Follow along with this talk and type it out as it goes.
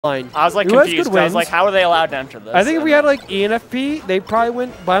line. I was like confused. I was like, how are they allowed to enter this? I think if we had like ENFP, they probably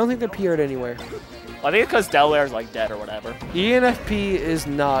win, but I don't think they PR'd anywhere. Well, I think it's because Delaware's like dead or whatever. ENFP is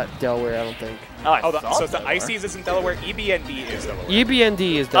not Delaware, I don't think. Oh, so the ICs isn't Delaware. EBND is Delaware.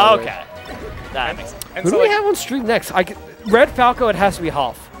 EBND is Delaware. Oh, okay. That makes sense. Who do we have on stream next? Red Falco, it has to be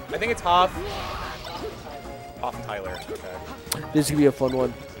Hoff. I think it's Hoff. Hoff and Tyler. Okay. This is going to be a fun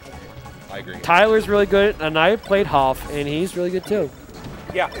one. I agree. Tyler's really good, and I played Hoff, and he's really good too.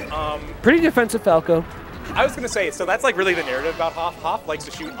 Yeah. Pretty defensive Falco. I was going to say, so that's like really the narrative about Hoff. Hoff likes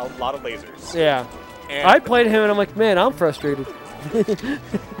to shoot a lot of lasers. Yeah. And I played him, and I'm like, man, I'm frustrated.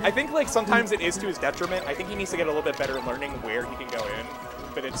 I think like sometimes it is to his detriment. I think he needs to get a little bit better learning where he can go in.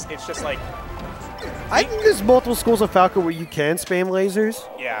 But it's just like... I think there's multiple schools of Falco where you can spam lasers.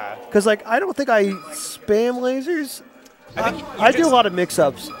 Yeah. Because like, I don't think I spam lasers. I do a lot of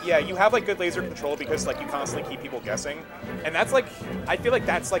mix-ups. Yeah, you have like good laser control because like you constantly keep people guessing. And that's like, I feel like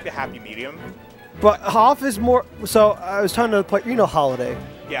that's like the happy medium. But Hoff is more... So I was trying to play... You know Holiday.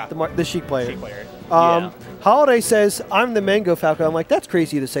 Yeah. The Sheik player. Sheik player. Yeah. Holiday says, I'm the Mango Falco. I'm like, that's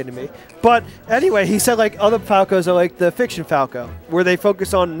crazy to say to me. But anyway, he said like other Falcos are like the Fiction Falco, where they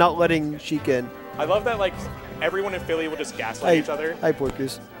focus on not letting Sheik in. I love that like everyone in Philly will just gaslight each other. Hi,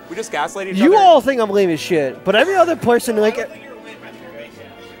 Porkers. We just gaslight each other. You all think I'm lame as shit, but every other person like...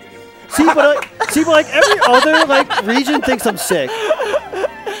 See, but like every other like region thinks I'm sick.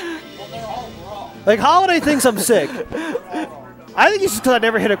 Like Holiday thinks I'm sick. I think it's just because I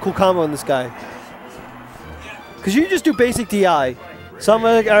never hit a cool combo on this guy. Because you just do basic DI. So I'm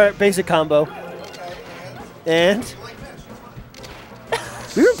like, all right, basic combo. And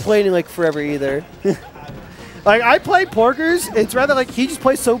we weren't playing like forever either. Like I play Porkers, it's rather like he just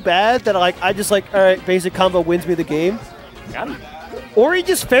plays so bad that like I just like, all right, basic combo wins me the game. Got him. Or he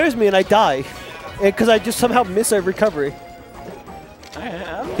just spares me and I die. Because I just somehow miss a recovery.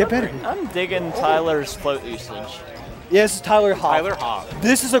 Get better. I'm digging Tyler's float usage. Yeah, this is Tyler Hoff. Tyler Hoff.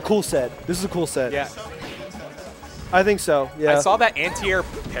 This is a cool set. This is a cool set. Yeah. I think so, yeah. I saw that anti-air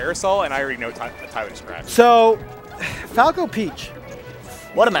parasol, and I already know Tyler's scratch. So, Falco Peach.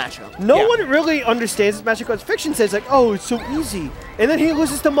 What a matchup. No one really understands this matchup because Fiction says, like, oh, it's so easy. And then he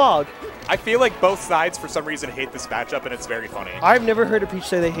loses to Mog. I feel like both sides, for some reason, hate this matchup, and it's very funny. I've never heard a Peach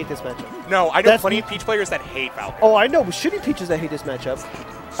say they hate this matchup. No, I know plenty of Peach players that hate Falco. Oh, I know shitty Peaches that hate this matchup.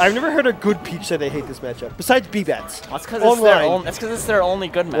 I've never heard a good Peach say they hate this matchup, besides B-Bats. That's because it's their only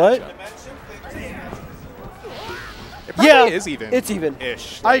good matchup. What? It probably is even. It's even.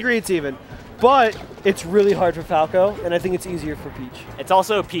 Ish. I agree it's even. But it's really hard for Falco, and I think it's easier for Peach. It's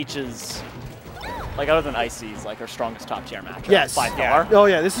also Peach's, like other than Icy's, like her strongest top tier matchup. Yes. By far. Oh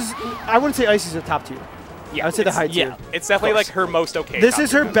yeah, this is, I wouldn't say Icy's a top tier. Yeah. I would say the high tier. Yeah. It's definitely like her most okay. This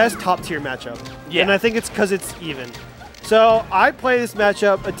is her best top tier matchup. Yeah. And I think it's because it's even. So I play this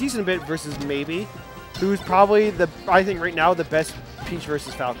matchup a decent bit versus Maybe, who's probably I think right now the best Peach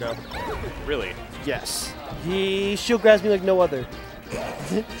versus Falco. Really? Yes. He shield grabs me like no other.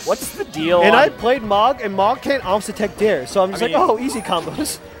 What's the deal? And I played Mog, and Mog can't Omsa Tech Dare, so I'm just like, oh, easy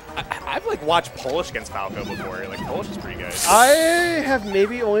combos. I've like watched Polish against Falco before. Like Polish is pretty good. I have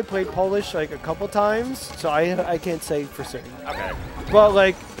maybe only played Polish like a couple times, so I can't say for certain. Okay. But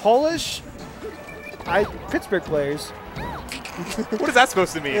like Polish, Pittsburgh players. What is that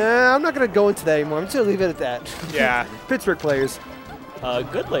supposed to mean? Yeah, I'm not gonna go into that anymore. I'm just gonna leave it at that. Yeah. Pittsburgh players.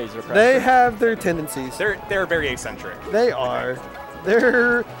 Good laser pressure. They have their tendencies. They're very eccentric. They are.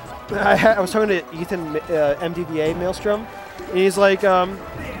 They're. I was talking to Ethan, MDVA Maelstrom, and he's like,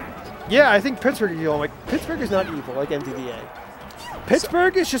 yeah, I think Pittsburgh is evil. I'm like, Pittsburgh is not evil like MDVA.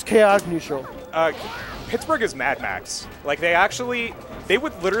 Pittsburgh is just chaotic neutral. Pittsburgh is Mad Max. Like they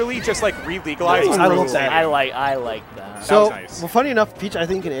would literally just like re-legalize. I love that. I like that. So, nice. well, funny enough, Peach, I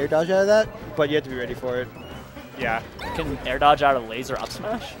think you can air dodge out of that, but you have to be ready for it. Yeah. Can air dodge out a laser up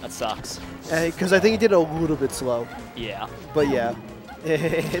smash? That sucks. Because I think he did it a little bit slow. Yeah. But yeah,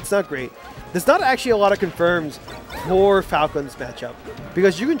 it's not great. There's not actually a lot of confirms for Falco in this matchup.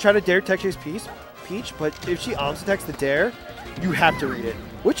 Because you can try to dare tech chase Peach, but if she arms attacks the dare, you have to read it.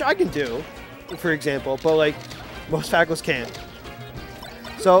 Which I can do, for example, but like, most Falcos can't.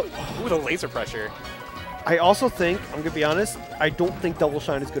 So, ooh, the laser pressure. I also think, I'm going to be honest, I don't think Double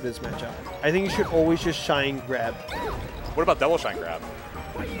Shine is good in this matchup. I think you should always just Shine Grab. What about Double Shine Grab?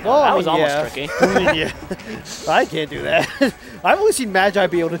 Well, that was almost tricky. I mean, yeah. I can't do that. I've only seen Magi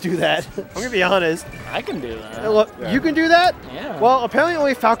be able to do that. I'm going to be honest. I can do that. Look, you can do that? Yeah. Well, apparently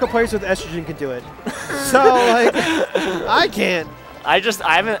only Falco players with estrogen can do it. So, like, I can't. I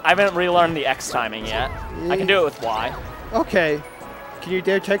haven't relearned the X timing yet. I can do it with Y. Okay. Can you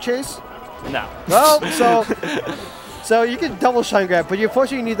dare tech chase? No. Well, so So you can double shine grab, but you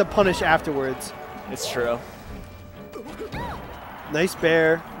unfortunately need to punish afterwards. It's true. Nice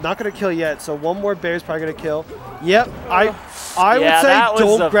bear. Not going to kill yet, so one more bear is probably going to kill. Yep. I Yeah, would that say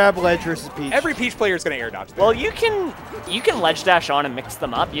was don't grab ledge versus Peach. Every Peach player is going to air dodge. Well, you can ledge dash on and mix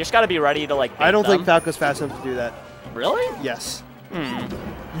them up. You just got to be ready to like. I don't bait think them. Falco's fast enough to do that. Really? Yes. Hmm.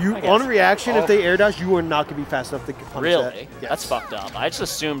 You I guess. on reaction, if they air dash, you are not going to be fast enough to punish that. Really? Yes. That's fucked up. I just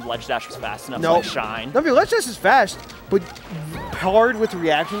assumed ledge dash was fast enough No. to like shine. No, I mean, ledge dash is fast, but paired with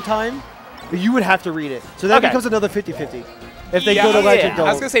reaction time, you would have to read it. So that Okay. becomes another 50-50. If they Yeah, go to ledge yeah. and don't.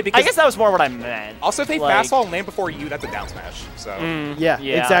 I was going to say, because I guess that was more what I meant. also if they like, fast fall and land before you, that's a down smash. So Yeah,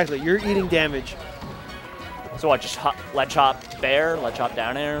 Yeah. exactly. You're eating damage. So what? Just ledge hop bear, ledge hop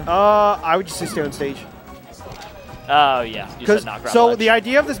down air. I would just say stay on stage. Oh yeah. You said not grab So ledge. the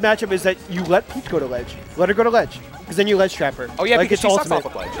idea of this matchup is that you let Peach go to ledge. Let her go to ledge. Because then you ledge trap her. Oh, yeah, like, because it's she sucks ultimate. off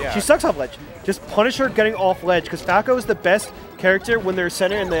of ledge, yeah. She sucks off ledge. Just punish her getting off ledge, because Falco is the best character when they're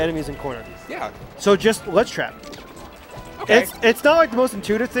center and the enemy's in corner. yeah. So just ledge trap. Okay. It's not like the most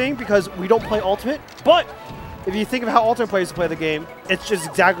intuitive thing, because we don't play ultimate, but if you think of how ultimate players play the game, it's just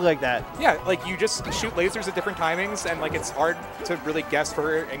exactly like that. Yeah, like you just shoot lasers at different timings, and like it's hard to really guess for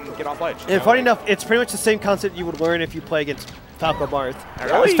her and get off ledge. you And know? funny enough, it's pretty much the same concept you would learn if you play against Falco Marth.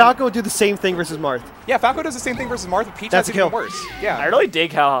 Really? Falco would do the same thing versus Marth. Yeah, Falco does the same thing versus Marth. Peach That's has a it even kill. worse. Yeah. I really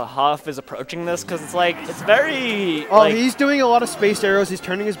dig how Hoff is approaching this because it's like it's very. Oh, like, he's doing a lot of spaced arrows. He's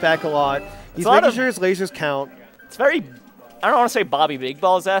turning his back a lot. He's a lot making of- sure his lasers count. It's very. I don't want to say Bobby Big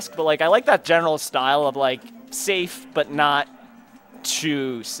Balls esque, but like I like that general style of like safe but not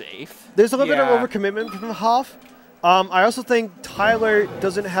too safe. There's a little bit Yeah. of overcommitment from Hoff. I also think Tyler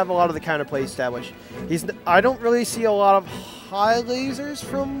doesn't have a lot of the counterplay established. I don't really see a lot of high lasers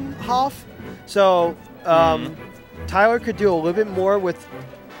from Hoff. So Tyler could do a little bit more with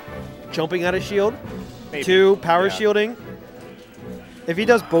jumping out of shield, Maybe. to power Yeah. shielding. If he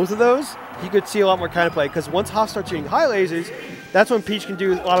does both of those, he could see a lot more counterplay. Because once Hoff starts shooting high lasers, that's when Peach can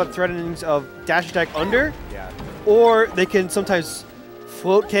do a lot of threatenings of dash attack under, Yeah. or they can sometimes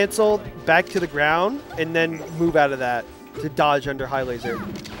float cancel back to the ground and then move out of that to dodge under high laser.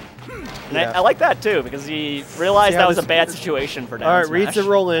 And I like that too because he realized See how that was a this- bad situation for down All right, smash. reads the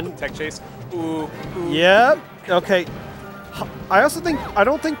roll in. Tech chase. Ooh. Ooh. Yep. Okay. I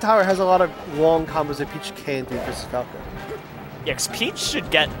don't think Tyler has a lot of long combos that Peach can do versus Falco. Yeah, because Peach should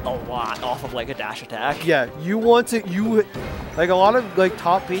get a lot off of like a dash attack. Yeah, like a lot of like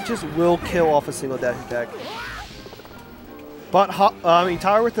top Peaches will kill off a single dash attack. But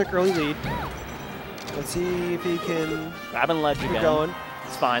Tyler with the early lead. Let's see if he can Grabbing ledge keep again. going.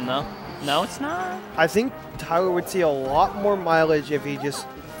 It's fine though. No, it's not. I think Tyler would see a lot more mileage if he just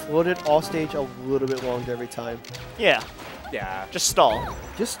floated off stage a little bit longer every time. Yeah, Yeah. just stall.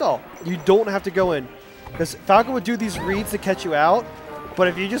 Just stall. You don't have to go in. Because Falco would do these reads to catch you out, but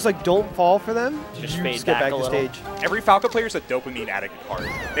if you just like don't fall for them, Just you fade just get back back a to little. stage. Every Falco player is a dopamine addict at heart.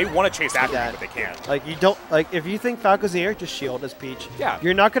 They want to chase after you, that. but they can't. Like you don't like if you think Falco's in the air, just shield as Peach. Yeah.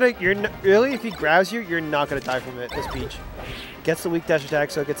 You're really if he grabs you, you're not gonna die from it as Peach. Gets the weak dash attack,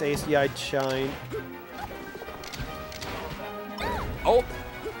 so it gets ACI shine. Oh.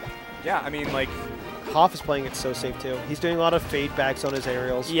 Yeah, I mean, like, Hoff is playing it so safe too. He's doing a lot of fade backs on his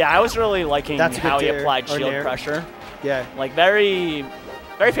aerials. Yeah, I was really liking That's a good how he dare, applied or shield nair. pressure. Yeah. Like very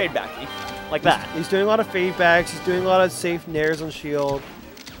fade backy. Like that. He's doing a lot of fade backs. He's doing a lot of safe nairs on shield.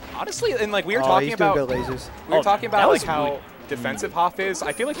 honestly, and like we were Oh, talking he's about, doing good lasers. we were talking that about was like how really- defensive Hoff is.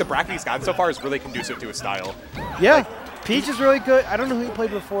 I feel like the bracket he's gotten so far is really conducive to his style. Yeah. Peach is really good. I don't know who he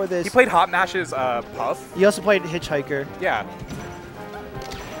played before this. He played Hot Mash's Puff. He also played Hitchhiker. Yeah.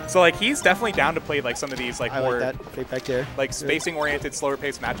 So like he's definitely down to play like some of these like I more like that. Fade back there. like spacing oriented, slower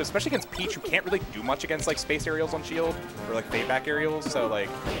paced matches, especially against Peach, who can't really do much against like space aerials on shield or like fade back aerials. So like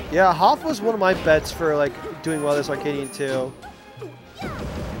Yeah, Hoff was one of my bets for like doing well this Arcadian too.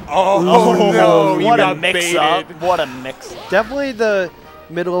 oh no, you what a got mix up. baited. What a mix up. Definitely the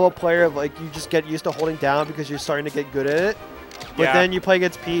mid-level player of like you just get used to holding down because you're starting to get good at it. But Yeah. then you play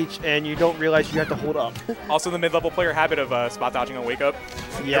against Peach and you don't realize you have to hold up. Also the mid level player habit of spot dodging on wake up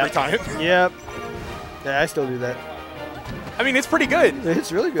Yep. every time. Yep. Yeah, I still do that. I mean it's pretty good.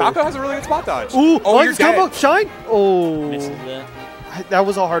 It's really good. Falco has a really good spot dodge. Ooh, oh, you're this combo, dead. shine. Oh, Misses it. that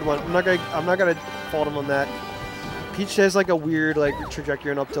was a hard one. I'm not gonna fault him on that. Peach has like a weird like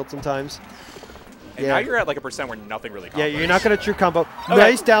trajectory and up tilt sometimes. And now you're at like a percent where nothing really Yeah, combos. you're not gonna true combo.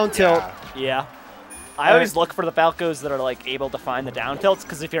 Nice down tilt. Yeah. Yeah. I always look for the Falcos that are like able to find the down tilts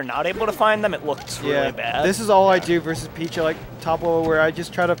because if you're not able to find them, it looks really bad. This is all I do versus Peach at like top level where I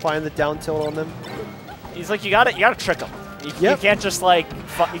just try to find the down tilt on them. He's like, you gotta trick them. You can't just like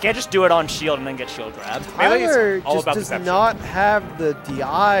you can't just do it on shield and then get shield grabbed. Tyler all just about does deception. not have the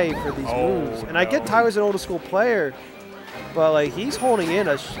DI for these moves, and I get no. Tyler's an older school player, but like he's holding in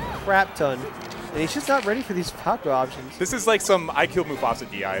a crap ton, and he's just not ready for these Falco options. This is like some I killed Mufasa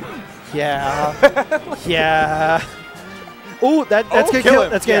DI. Yeah, yeah. Ooh, that's gonna kill.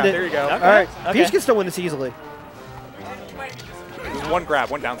 That's gonna Yeah, end it. there you go. All right, Okay. Peach can still win this easily. There's one grab,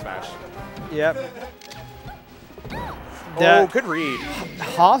 one down smash. Yep. Oh, good read.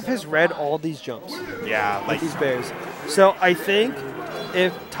 Hoff has read all these jumps Yeah, with like these bears. So I think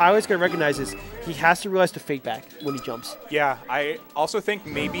if Tyler's going to recognize this, he has to realize to fade back when he jumps. yeah. I also think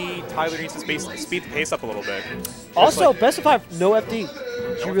maybe Tyler needs to speed the pace up a little bit. Also, like- best of 5, no FD.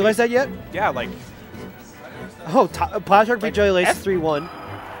 Did you realize that yet? Yeah, like Oh, Plash beat Jelly Lace 3-1.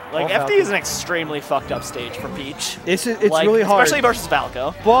 Like All FD is an extremely fucked up stage for Peach. It's Like, really hard. especially versus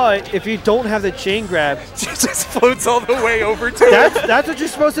Falco. But if you don't have the chain grab, she just floats all the way over to it. that's what you're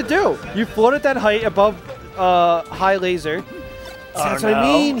supposed to do. You float at that height above high laser. That's what I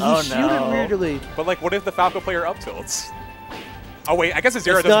mean. He's shooting weirdly. But like, what if the Falco player up tilts? Oh wait, I guess a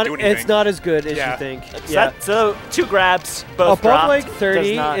zero doesn't do anything. It's not as good as Yeah. you think. So 2 grabs, both Above dropped, like does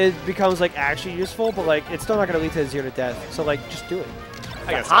 30, not- it becomes like actually useful, but like it's still not going to lead to a 0 to death. So like just do it.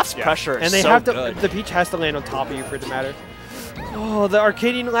 I guess. Hoff's Yeah. pressure is And they so have to. good. The Peach has to land on top of you for it to matter. Oh, the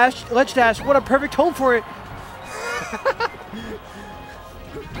Arcadian ledge dash! What a perfect home for it.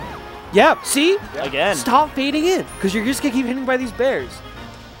 Yeah. See? Again. Stop fading in, because you're just gonna keep hitting by these bears.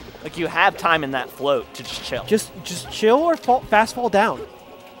 Like you have time in that float to just chill. Just chill or fast fall down.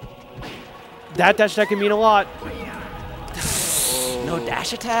 That dash attack can mean a lot. No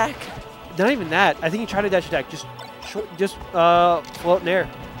dash attack. Not even that. I think he tried a dash attack. Just float in air.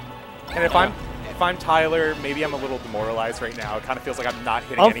 And if I'm Tyler, maybe I'm a little demoralized right now. It kind of feels like I'm not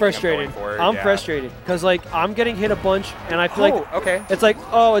hitting I'm anything frustrated. I'm going for. I'm Yeah. frustrated because like I'm getting hit a bunch, and I feel like okay. it's like,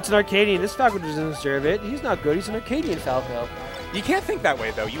 oh, it's an Arcadian. This Falco doesn't deserve it. He's not good. He's an Arcadian Falco. You can't think that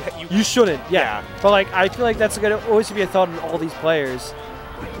way though. You shouldn't. Yeah. Yeah. But like I feel like that's gonna always be a thought in all these players.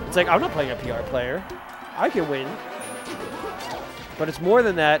 It's like I'm not playing a PR player. I can win. But it's more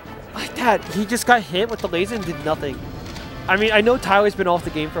than that. Like that, he just got hit with the laser and did nothing. I mean, I know Tyler's been off the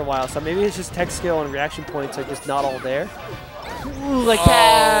game for a while, so maybe it's just tech skill and reaction points are just not all there. Ooh, like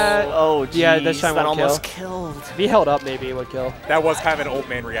that. Oh, geez, Yeah, this time that won't almost kill. killed. If he held up, maybe it would kill. That was kind of an old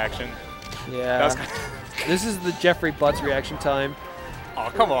man reaction. Yeah. That was kind This is the Jeffrey Butts reaction time. Oh,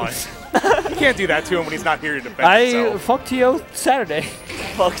 come on. You can't do that to him when he's not here to defend himself. Fuck T.O. Saturday.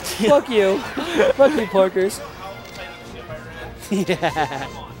 Fuck you. Fuck you. Fuck you, Porkers. Yeah.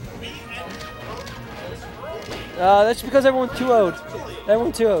 That's because everyone 2-0'd.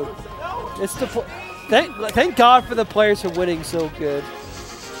 Everyone 2-0'd. It's the thank God for the players for winning so good.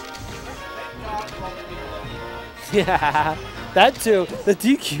 Yeah, that too. The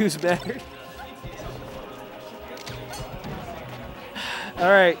DQs mattered. All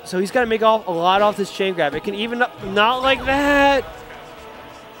right, so he's got to make off a lot off this chain grab. It can even up, not like that.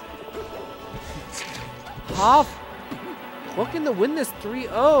 Hoff looking to win this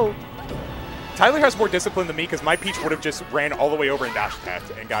 3-0. Tyler has more discipline than me because my Peach would have just ran all the way over and dash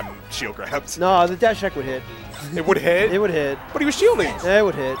attacked and gotten shield grabs. No, the dash attack would hit. It would hit? It would hit. But he was shielding. It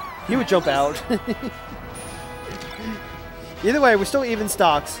would hit. He would jump out. Either way, we're still even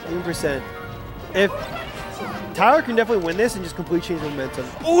stocks, even percent. If Tyler can definitely win this and just completely change momentum.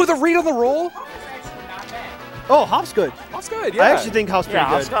 Oh, the read on the roll? Oh, Hoff's good. Hoff's good, yeah. I actually think Hoff's pretty Yeah,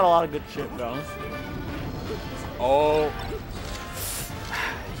 good. Hoff's got a lot of good shit going. Oh.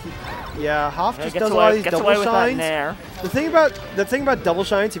 Yeah, Hoff just Gets does a lot of these gets double away with that shines. nair. The thing about double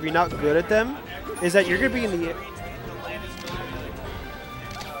shines, if you're not good at them, is that you're gonna be in the.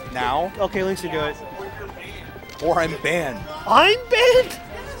 Now? Okay, Link's gonna do it. Or I'm banned. I'm banned.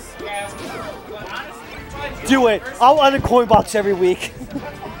 Do it. I'll run a coin box every week.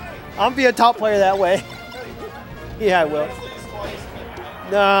 I'm be a top player that way. Yeah, I will.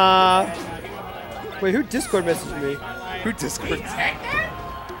 Nah. Wait, who Discord messaged me? Who Discord?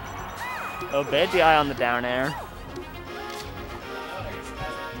 Oh, bad DI on the down air.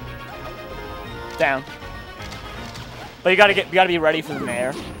 Down. But you gotta be ready for the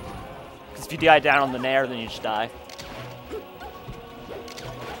nair. Because if you DI down on the nair, then you just die.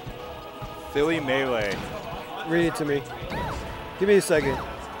 Philly Melee. Read it to me. Give me a second.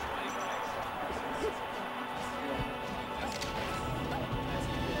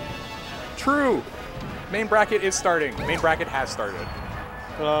 True. Main bracket is starting. Main bracket has started.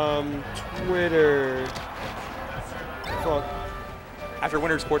 Twitter. Fuck. After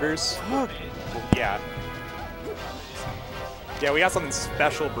winners quarters. Fuck. Yeah. Yeah, we got something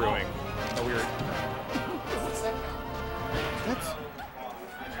special brewing. That we were.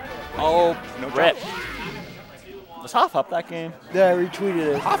 Oh, no Rip. jump. Was Hoff up that game? Yeah, I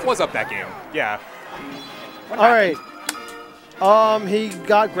retweeted it. Hoff was up that game. Yeah. What All happened? right. He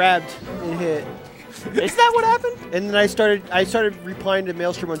got grabbed and hit. Is that what happened? And then I started replying to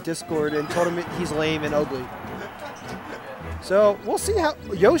Maelstrom on Discord and told him he's lame and ugly. So we'll see how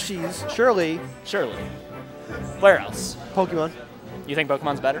Yoshi's surely Surely. Where else? Pokemon. You think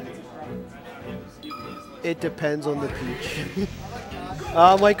Pokemon's better? It depends on the Peach.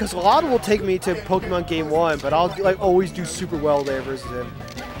 Like, cause a lot will take me to Pokemon Game 1, but I'll like always do super well there versus him.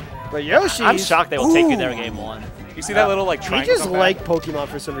 But Yoshi's, I'm shocked they will take you there game 1. You see that little like They triangle? just like Pokemon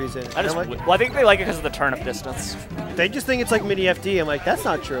for some reason. I And just, I'm like, well, I think they like it because of the turnip distance. they just think it's like mini FD. I'm like, that's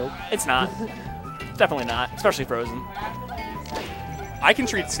not true. It's not. It's definitely not, especially Frozen. I can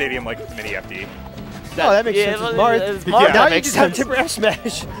treat Stadium like mini FD. Oh, that makes sense. It's Marth. It's Marth, Yeah. Now that you makes just have sense. Tipper F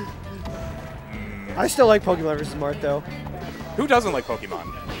Smash. I still like Pokemon versus Marth though. Who doesn't like Pokemon?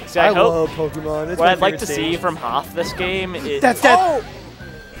 See, I I hope love Pokemon. It's what my I'd like to favorite see stage. from Hoff this game is That's that.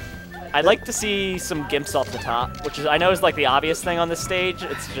 I'd like to see some gimps off the top, which is I know is like the obvious thing on this stage.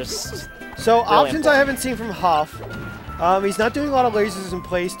 It's just So really options I important. haven't seen from Hoff. He's not doing a lot of lasers in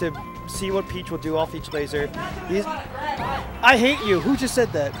place to see what Peach will do off each laser. I hate you. Who just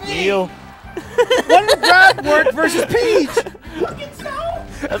said that? you. What did grab work versus Peach?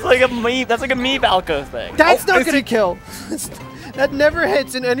 That's like a me. That's like a me Balco thing. That's Oh, not is gonna he- kill. That never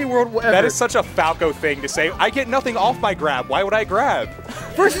hits in any world ever. That is such a Falco thing to say. I get nothing off my grab. Why would I grab?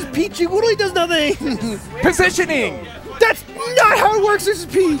 Versus Peach, he literally does nothing. Positioning. That's not how it works versus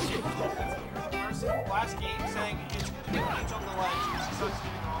Peach. Last game saying it's Peach on the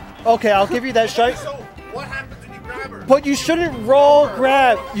ledge. Okay, I'll give you that shine. So what happens when you grab her? But you shouldn't roll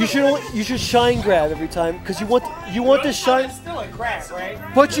grab. You should shine grab every time because you want the shine. It's still a grab, right?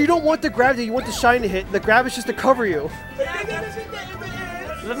 But you don't want the grab to. You want the shine to hit. The grab is just to cover you.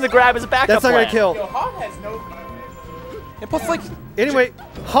 Then the grab is a backup That's not gonna plan. kill. Yo, Hoff has no. And plus, like, Anyway,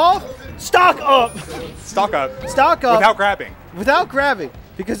 Hoff, stock up. stock up Stock up without grabbing. without grabbing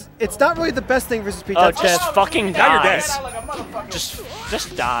because it's not really the best thing versus Peach. Oh, That's just death. fucking Now you're dies. dead. Like a motherfucker.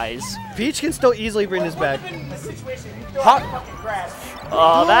 Just dies. Peach can still easily bring this back. In the situation, you throw Hoff- out the fucking grab.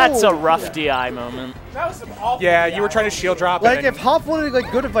 Oh, that's a No. rough DI moment. That was some awful. Yeah, you were trying to shield drop. Like and if then, Hoff wanted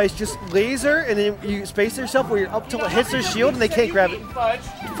like good advice, just laser and then you space yourself where you're up till it hits their shield and they can't grab it. Fudge.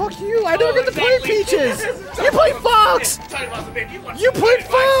 Fuck you! I don't get to play Peaches. You play Fox. You played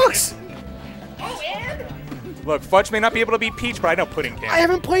Fox. Oh, and? look, Fudge may not be able to beat Peach, but I know Pudding can. I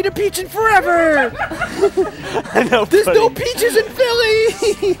haven't played a Peach in forever. I know. There's no Pudding. Peaches in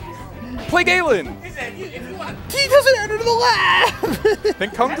Philly. Play Galen. He said, if you want He doesn't enter the lab. Then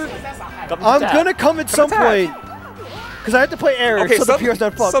come to. that's a high. Come to I'm tap. gonna come at some tap. point because I have to play Eric, Okay, so the PR's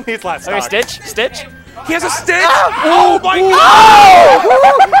not fucked. some needs last Okay, stock. Stitch. He has a stick. Oh my Ooh. god!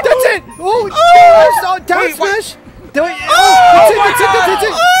 Woo, that's it! Oh, down Wait, what? smash! That's it!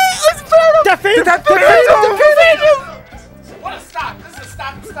 Defeat! What a stock. This is a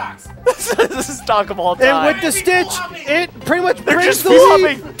stock of stocks. This is stock of all And time. with the stitch, it pretty much They're brings just the full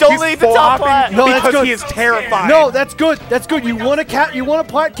lead. hopping. Don't leave the top plat. No, that's because good. he is terrified. No, that's good. That's good. You want a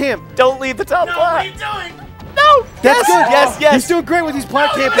plat camp. Don't leave the top No, what are plat. you doing? No. That's good. Yes. He's doing great with these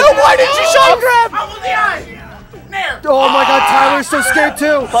plat camping. No, why did you shine grab? Out with the eye. Nair. Oh my god, Tyler's so scared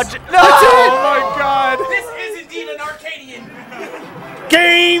too. Budget. No. Oh my god! This is indeed an Arcadian.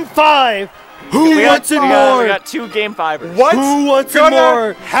 Game 5. Who We wants it we more? got 2 game 5ers. What's Who wants it gonna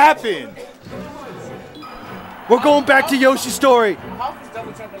more? happen? We're going back to Yoshi's story. Hoff is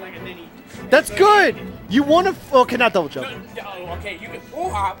double jumping like a ninny. That's good. You want to? Okay, not double jump. Oh, okay, you can full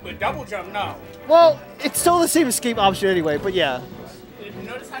hop, but double jump, no. Well, it's still the same escape option anyway. But yeah,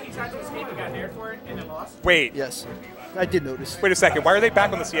 Notice how he tried to escape and got nair for it and then lost? Wait, yes, I did notice. wait a second. Why are they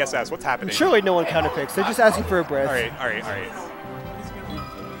back on the CSS? What's happening? Surely no one counterpicks. They're just asking for a breath. All right.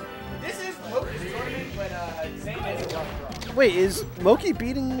 This is Moki's tournament, but Zane is a rough draw. Wait, is Moki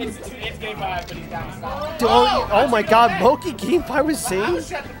beating? It's game 5, but he's down to stop. Oh my God, Moki game 5 was I Zane? was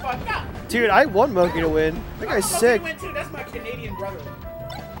shut the fuck up. Dude, I want Moki to win. That guy's Moki sick. went too. That's my Canadian brother.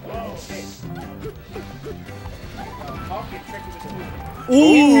 Oh, shit. Hoff get tricky with the move.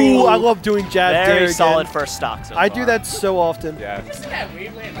 Ooh, I love doing jab dare Very again. solid first stock. So I far. do that so often. Yeah. Just that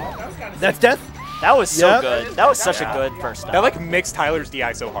wavelength off. That was kind of That's death? That was so Yep. good. That was such a good first stock. That like makes Tyler's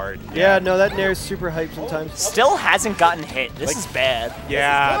DI so hard. Yeah, no, that nair is super hype sometimes. Still hasn't gotten hit. This is bad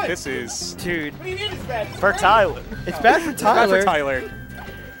Yeah, good. this is Dude, What do you mean it's bad? for Tyler. it's bad for bad Tyler. for Tyler.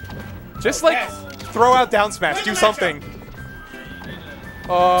 Just like throw out down smash, do something.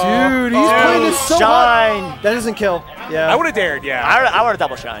 Dude, he's playing this so hard. Shine. That doesn't kill. Yeah. I would have dared, yeah. I want a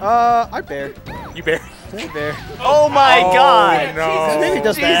double shine. I bear. You bear. Hey, Bear. Oh my god. No. Maybe he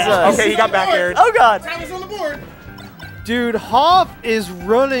does that. Jesus. Okay, he got back aired. Oh god. Tyler's on the board. Dude, Hoff is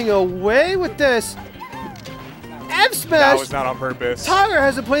running away with this. F That smash. was not on purpose. Tyler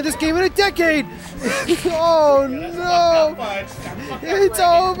hasn't played this game in a decade. Oh no. It's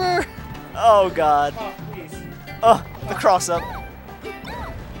over. Oh god. Oh, the cross up.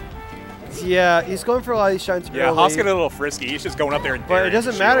 Yeah, he's going for a lot of these shines Yeah, early. Hoff's getting a little frisky. He's just going up there and But it daring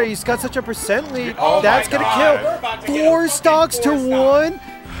doesn't the matter. shield. He's got such a percent lead. Oh That's my going God. to We're about to kill. get a 4 fucking stocks to 4 1.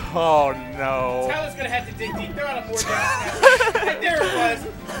 Oh no. Tyler's gonna have to dig deep. They're on a board down. There it was. Do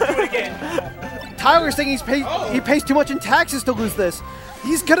it again. Tyler's thinking he pays too much in taxes to lose this.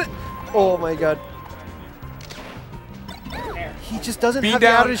 He's gonna. Oh my god. He just doesn't Beam have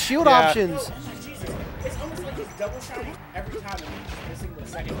down. out his shield Yeah. options. Jesus. It's almost like he's double shining every time and he's missing the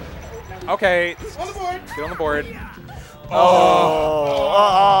second. Okay, On the board. get on the board. Oh.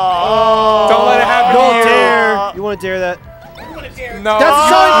 Don't let it happen Don't to you. dare. You want to dare that? You want to dare? No. That's a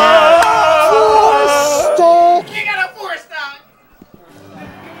shot. Stall. You got a 4 stock.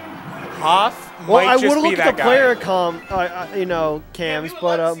 Hoff Well, might I just would have be looked at that the player guy. cams, we would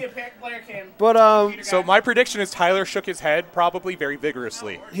but love to see a player cam. but So my prediction is Tyler shook his head probably very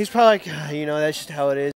vigorously. he's probably like, you know, that's just how it is.